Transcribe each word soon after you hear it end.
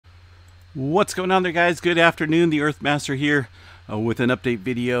What's going on there, guys? Good afternoon. The Earthmaster here with an update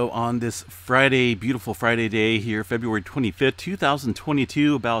video on this Friday, beautiful Friday day here, February 25th,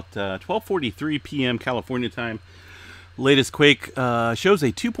 2022, about 12:43 p.m. California time. Latest quake shows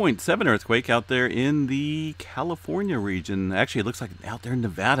a 2.7 earthquake out there in the California region. Actually, it looks like out there in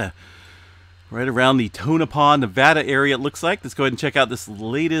Nevada, right around the Tonopah, Nevada area, it looks like. Let's go ahead and check out this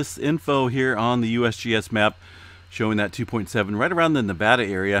latest info here on the USGS map, showing that 2.7 right around the Nevada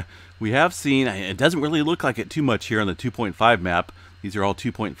area. We have seen, it doesn't really look like it too much here on the 2.5 map. These are all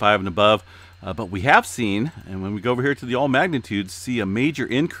 2.5 and above. But we have seen, and when we go over here to the all magnitudes, see a major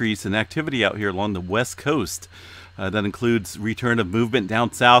increase in activity out here along the west coast. That includes return of movement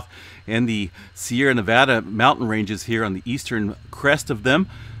down south and the Sierra Nevada mountain ranges here on the eastern crest of them,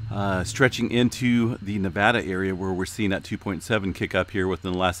 stretching into the Nevada area where we're seeing that 2.7 kick up here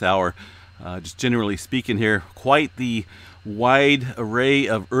within the last hour. Just generally speaking here, quite the wide array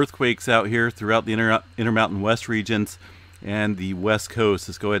of earthquakes out here throughout the Intermountain West regions and the West Coast.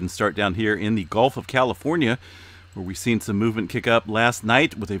 Let's go ahead and start down here in the Gulf of California, where we've seen some movement kick up last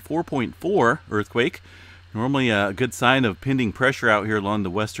night with a 4.4 earthquake. Normally a good sign of pending pressure out here along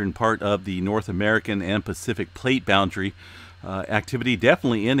the western part of the North American and Pacific plate boundary. Activity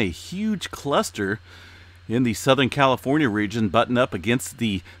definitely in a huge cluster in the Southern California region, button up against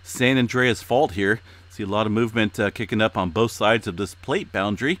the San Andreas Fault here. See a lot of movement kicking up on both sides of this plate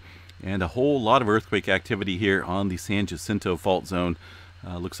boundary, and a whole lot of earthquake activity here on the San Jacinto Fault zone.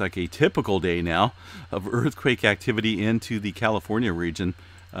 Looks like a typical day now of earthquake activity into the California region.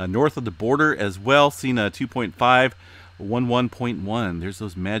 North of the border as well, seen a 2.5, 11.1. There's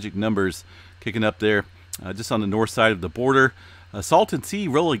those magic numbers kicking up there just on the north side of the border. Salton Sea,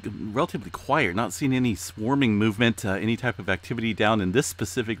 relatively quiet, not seeing any swarming movement, any type of activity down in this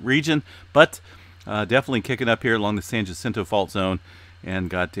specific region, but definitely kicking up here along the San Jacinto Fault zone, and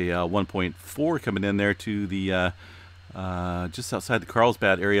got a 1.4 coming in there to the just outside the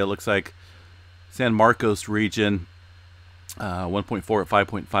Carlsbad area. Looks like San Marcos region, 1.4 at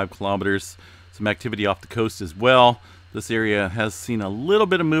 5.5 kilometers. Some activity off the coast as well. This area has seen a little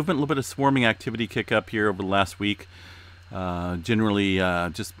bit of movement, a little bit of swarming activity kick up here over the last week. Generally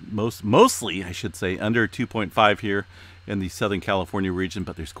just mostly, I should say, under 2.5 here in the Southern California region,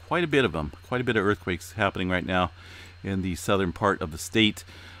 but there's quite a bit of them, quite a bit of earthquakes happening right now in the southern part of the state.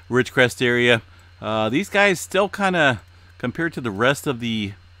 Ridgecrest area, these guys still kind of, compared to the rest of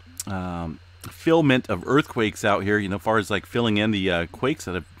the filament of earthquakes out here, as far as like filling in the quakes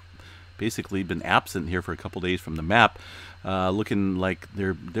that have basically been absent here for a couple days from the map, looking like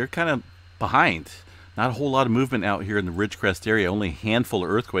they're kind of behind. Not a whole lot of movement out here in the Ridgecrest area, only a handful of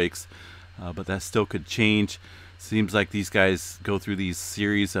earthquakes, but that still could change. Seems like these guys go through these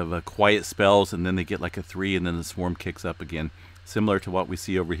series of quiet spells, and then they get like a 3, and then the swarm kicks up again, similar to what we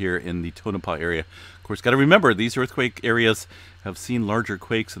see over here in the Tonopah area. Of course, got to remember, these earthquake areas have seen larger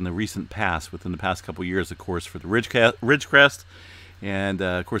quakes in the recent past, within the past couple years, of course, for the Ridgecrest, and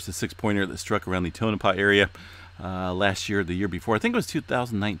of course the 6-pointer that struck around the Tonopah area last year, the year before. I think it was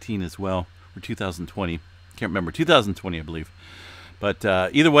 2019 as well, or 2020. Can't remember. 2020, I believe. But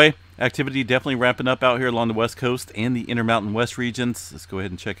either way, activity definitely ramping up out here along the west coast and the Intermountain West regions. Let's go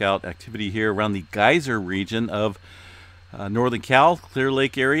ahead and check out activity here around the geyser region of Northern Cal, Clear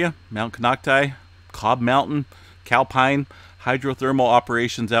Lake area, Mount Konocti, Cobb Mountain, Calpine. Hydrothermal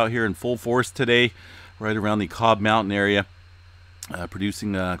operations out here in full force today, right around the Cobb Mountain area,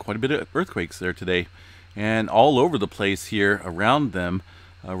 producing quite a bit of earthquakes there today, and all over the place here around them.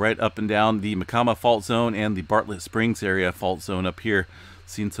 Right up and down the Macama Fault Zone and the Bartlett Springs area fault zone up here.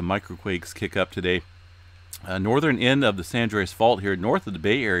 Seen some microquakes kick up today. Northern end of the San Andreas Fault here, north of the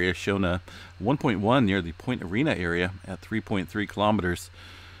Bay Area, shown a 1.1 near the Point Arena area at 3.3 kilometers.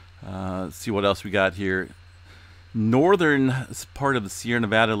 Let's see what else we got here. Northern part of the Sierra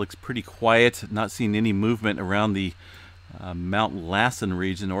Nevada looks pretty quiet. Not seeing any movement around the Mount Lassen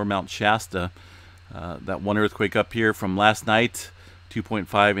region or Mount Shasta. That one earthquake up here from last night,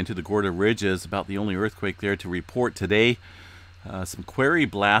 2.5 into the Gorda Ridge, is about the only earthquake there to report today. Some quarry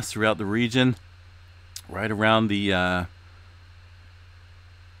blasts throughout the region, right around the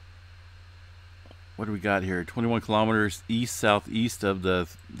what do we got here? 21 kilometers east southeast of the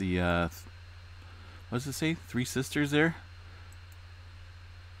what does it say? Three Sisters there?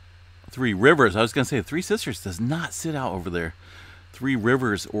 Three Rivers. I was going to say Three Sisters does not sit out over there. Three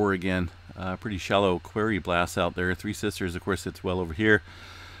Rivers, Oregon. Pretty shallow quarry blast out there. Three Sisters, of course, it's well over here.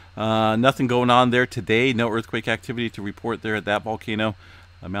 Nothing going on there today. No earthquake activity to report there at that volcano.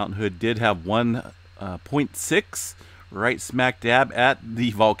 Mountain Hood did have 1.6 right smack dab at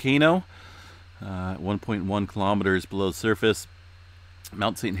the volcano. 1.1 kilometers below the surface.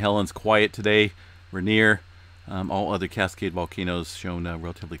 Mount St. Helens quiet today. Rainier. All other Cascade volcanoes shown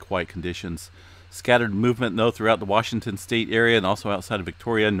relatively quiet conditions. Scattered movement, though, throughout the Washington State area and also outside of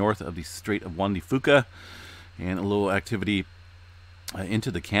Victoria, north of the Strait of Juan de Fuca. And a little activity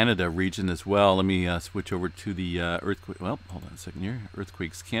into the Canada region as well. Let me switch over to the earthquake. Well, hold on a second here.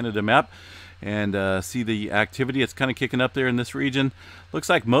 Earthquakes Canada map, and see the activity. It's kind of kicking up there in this region. Looks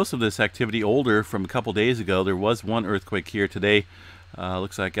like most of this activity older from a couple days ago. There was one earthquake here today.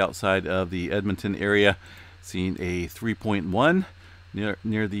 Looks like outside of the Edmonton area. Seeing a 3.1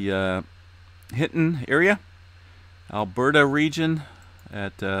 near the Hinton area. Alberta region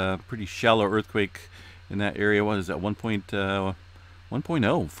at pretty shallow earthquake in that area. What is that?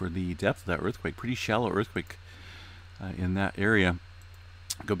 1.0 for the depth of that earthquake. Pretty shallow earthquake in that area.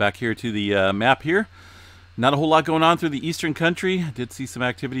 Go back here to the map here. Not a whole lot going on through the eastern country. Did see some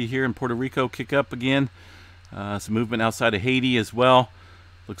activity here in Puerto Rico kick up again. Some movement outside of Haiti as well.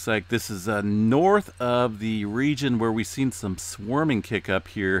 Looks like this is north of the region where we've seen some swarming kick up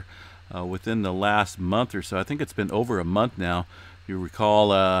here within the last month or so. I think it's been over a month now. If you recall,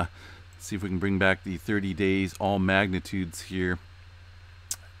 let's see if we can bring back the 30 days all magnitudes here.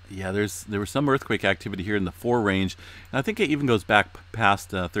 Yeah, there was some earthquake activity here in the 4 range, and I think it even goes back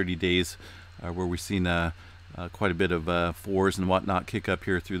past 30 days where we've seen quite a bit of 4s and whatnot kick up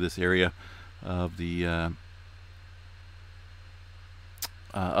here through this area of the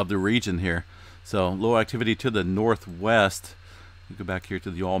region here. So low activity to the northwest. We go back here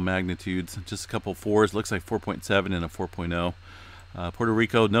to the all magnitudes. Just a couple 4s. Looks like 4.7 and a 4.0. Puerto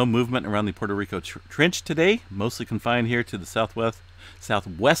Rico, no movement around the Puerto Rico Trench today. Mostly confined here to the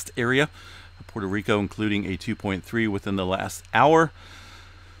southwest area of Puerto Rico, including a 2.3 within the last hour.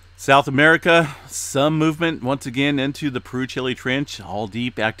 South America, some movement once again into the Peru-Chile Trench. All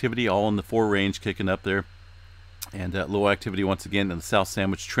deep activity, all in the 4 range, kicking up there. And low activity once again in the South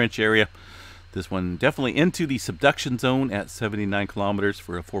Sandwich Trench area. This one definitely into the subduction zone at 79 kilometers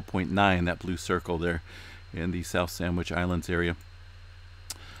for a 4.9, that blue circle there in the South Sandwich Islands area.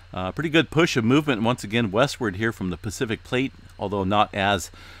 Pretty good push of movement once again westward here from the Pacific Plate, although not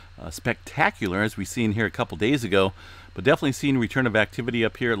as spectacular as we seen here a couple days ago, but definitely seeing return of activity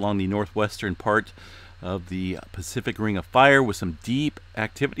up here along the northwestern part of the Pacific Ring of Fire with some deep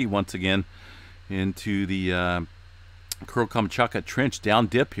activity once again into the Kuril-Kamchatka Trench down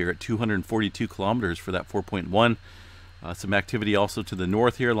dip here at 242 kilometers for that 4.1. Some activity also to the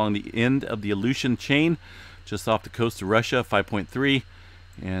north here along the end of the Aleutian chain, just off the coast of Russia, 5.3.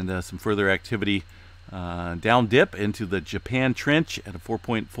 And some further activity down dip into the Japan Trench at a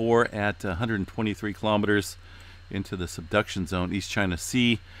 4.4 at 123 kilometers into the subduction zone, East China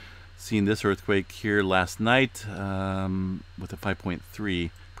Sea. Seen this earthquake here last night with a 5.3.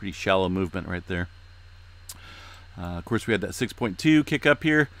 Pretty shallow movement right there. Of course, we had that 6.2 kick up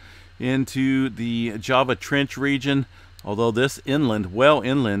here into the Java Trench region, although this inland, well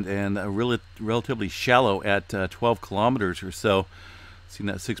inland, and relatively shallow at 12 kilometers or so. Seen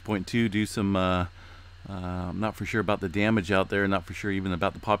that 6.2 do some, I'm not for sure about the damage out there, not for sure even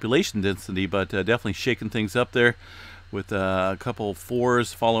about the population density, but definitely shaking things up there with a couple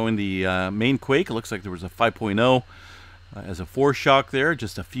 4s following the main quake. It looks like there was a 5.0 as a foreshock there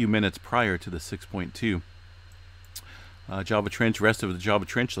just a few minutes prior to the 6.2. Java Trench, rest of the Java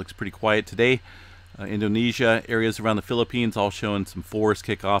Trench looks pretty quiet today. Indonesia, areas around the Philippines all showing some 4s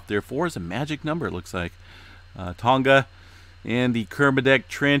kick off there. 4 is a magic number, it looks like. Tonga and the Kermadec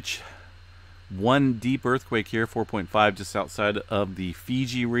Trench, 1 deep earthquake here, 4.5 just outside of the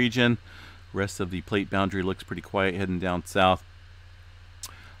Fiji region. Rest of the plate boundary looks pretty quiet heading down south.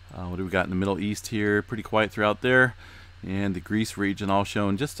 What do we got in the Middle East here? Pretty quiet throughout there. And the Greece region all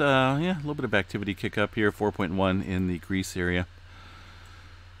showing just yeah, a little bit of activity kick up here, 4.1 in the Greece area.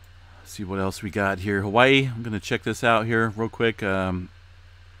 Let's see what else we got here. Hawaii, I'm going to check this out here real quick.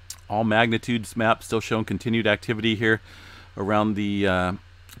 All magnitudes map still showing continued activity here around the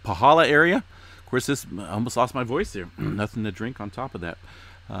Pahala area. Of course, this, I almost lost my voice there. Nothing to drink on top of that.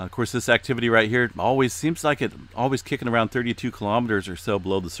 Of course, this activity right here always seems like it always kicking around 32 kilometers or so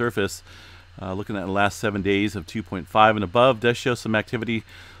below the surface. Looking at the last 7 days of 2.5 and above, does show some activity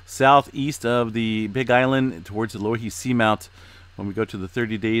southeast of the Big Island towards the Loihi Seamount. When we go to the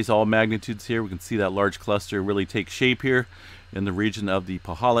 30 days, all magnitudes here, we can see that large cluster really take shape here in the region of the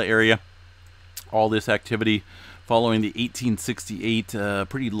Pahala area. All this activity following the 1868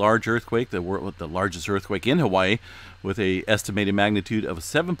 pretty large earthquake, the largest earthquake in Hawaii, with a estimated magnitude of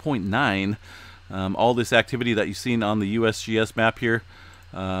 7.9. All this activity that you've seen on the USGS map here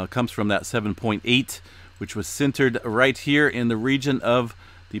comes from that 7.8, which was centered right here in the region of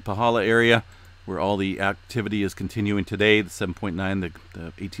the Pahala area, where all the activity is continuing today. The 7.9, the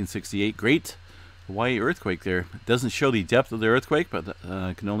 1868 Great Hawaii earthquake there. It doesn't show the depth of the earthquake, but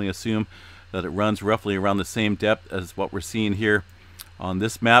I can only assume that it runs roughly around the same depth as what we're seeing here on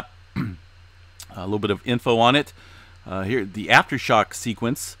this map. A little bit of info on it. Here, the aftershock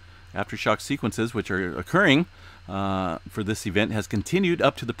sequences, which are occurring for this event, has continued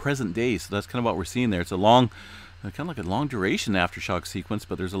up to the present day. So that's kind of what we're seeing there. It's a long, kind of like a long duration aftershock sequence,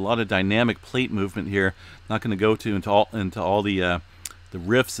 but there's a lot of dynamic plate movement here. Not going to go into all the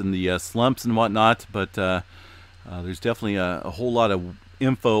rifts and the slumps and whatnot, but there's definitely a whole lot of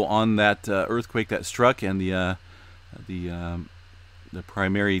info on that earthquake that struck and the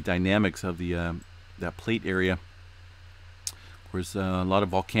primary dynamics of that plate area. Of course, a lot of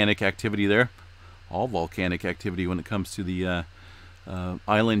volcanic activity there. All volcanic activity when it comes to the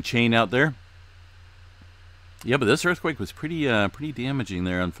island chain out there. Yeah, but this earthquake was pretty damaging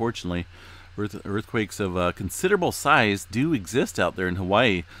there, unfortunately. Earthquakes of considerable size do exist out there in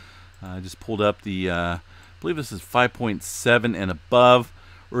Hawaii. I just pulled up the, I believe this is 5.7 and above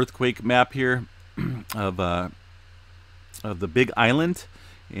earthquake map here of the Big Island,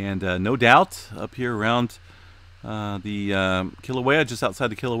 and no doubt up here around the Kilauea, just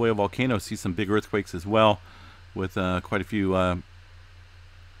outside the Kilauea volcano, see some big earthquakes as well, with quite a few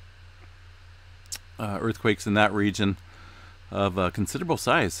earthquakes in that region of considerable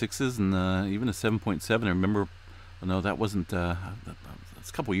size, 6s and even a 7.7. I remember, no, that wasn't. That's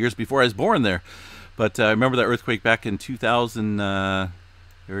a couple years before I was born there, but I remember that earthquake back in 2000. There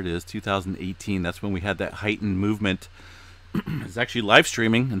it is, 2018. That's when we had that heightened movement. It's actually live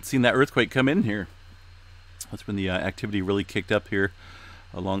streaming and seeing that earthquake come in here. That's when the activity really kicked up here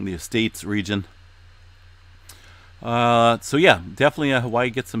along the Estates region. So yeah, definitely Hawaii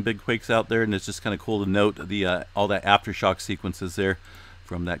gets some big quakes out there, and it's just kind of cool to note the all that aftershock sequences there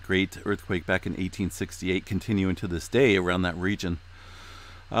from that great earthquake back in 1868 continuing to this day around that region.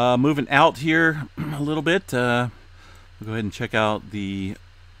 Moving out here a little bit, we'll go ahead and check out the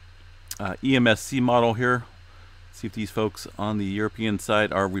EMSC model here. See if these folks on the European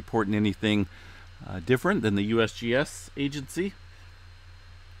side are reporting anything different than the USGS agency.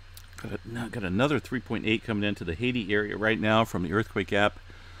 Got another 3.8 coming into the Haiti area right now from the earthquake app.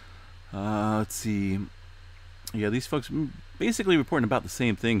 Let's see. Yeah, these folks basically reporting about the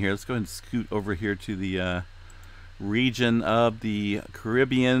same thing here. Let's go ahead and scoot over here to the region of the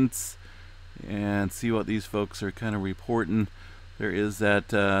Caribbeans and see what these folks are kind of reporting. There is that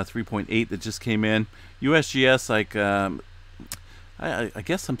 3.8 that just came in. USGS, like, I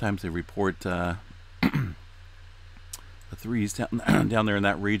guess sometimes they report the threes down there in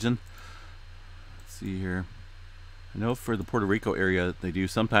that region. Let's see here. I know for the Puerto Rico area they do.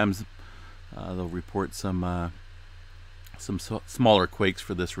 Sometimes they'll report some smaller quakes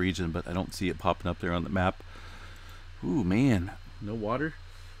for this region, but I don't see it popping up there on the map. Ooh, man. No water?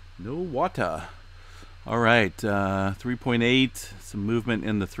 No water. All right, 3.8, some movement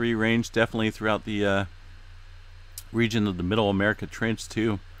in the 3 range, definitely throughout the region of the Middle America Trench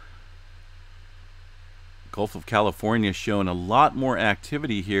too. Gulf of California showing a lot more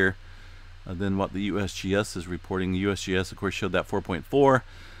activity here than what the USGS is reporting. The USGS, of course, showed that 4.4.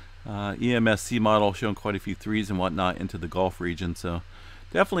 EMSC model showing quite a few 3s and whatnot into the Gulf region. So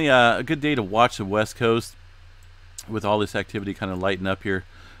definitely a good day to watch the West Coast with all this activity kind of lighting up here.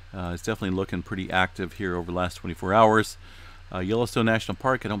 It's definitely looking pretty active here over the last 24 hours. Yellowstone National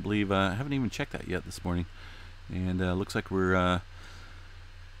Park, I don't believe, I haven't even checked that yet this morning. And looks like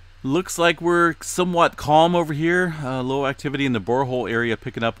we're somewhat calm over here. Low activity in the borehole area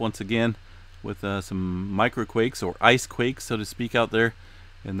picking up once again with some microquakes or ice quakes, so to speak, out there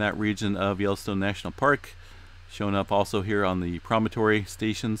in that region of Yellowstone National Park. Showing up also here on the promontory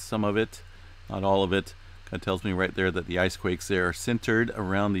stations, some of it, not all of it. That tells me right there that the ice quakes there are centered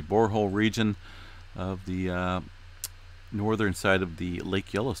around the borehole region of the northern side of the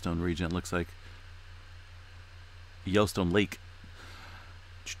Lake Yellowstone region. It looks like Yellowstone Lake.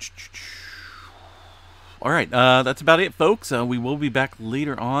 All right, that's about it, folks. We will be back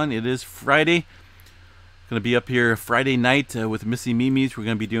later on. It is Friday. Going to be up here Friday night with Missy Mimi's. We're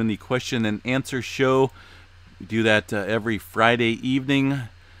going to be doing the question and answer show. We do that every Friday evening.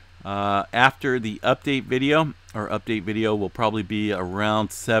 After the update video, our update video will probably be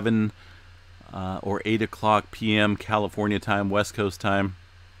around 7 or 8 o'clock p.m. California time, West Coast time.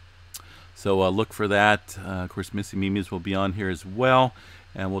 So look for that. Of course, Missy Mimi's will be on here as well,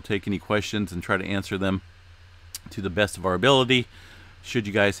 and we'll take any questions and try to answer them to the best of our ability. Should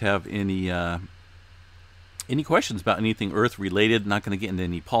you guys have any questions about anything Earth related, not going to get into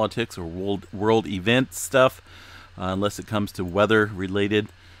any politics or world event stuff unless it comes to weather related.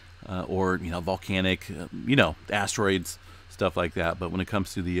 or volcanic, asteroids, stuff like that. But when it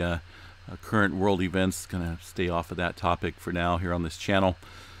comes to the current world events, gonna stay off of that topic for now here on this channel,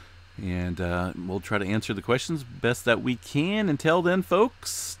 and we'll try to answer the questions best that we can. Until then,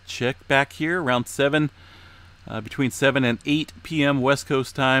 folks, check back here around between 7 and 8 p.m. West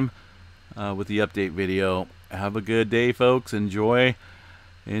Coast time with the update video. Have a good day, folks. Enjoy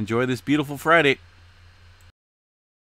this beautiful Friday.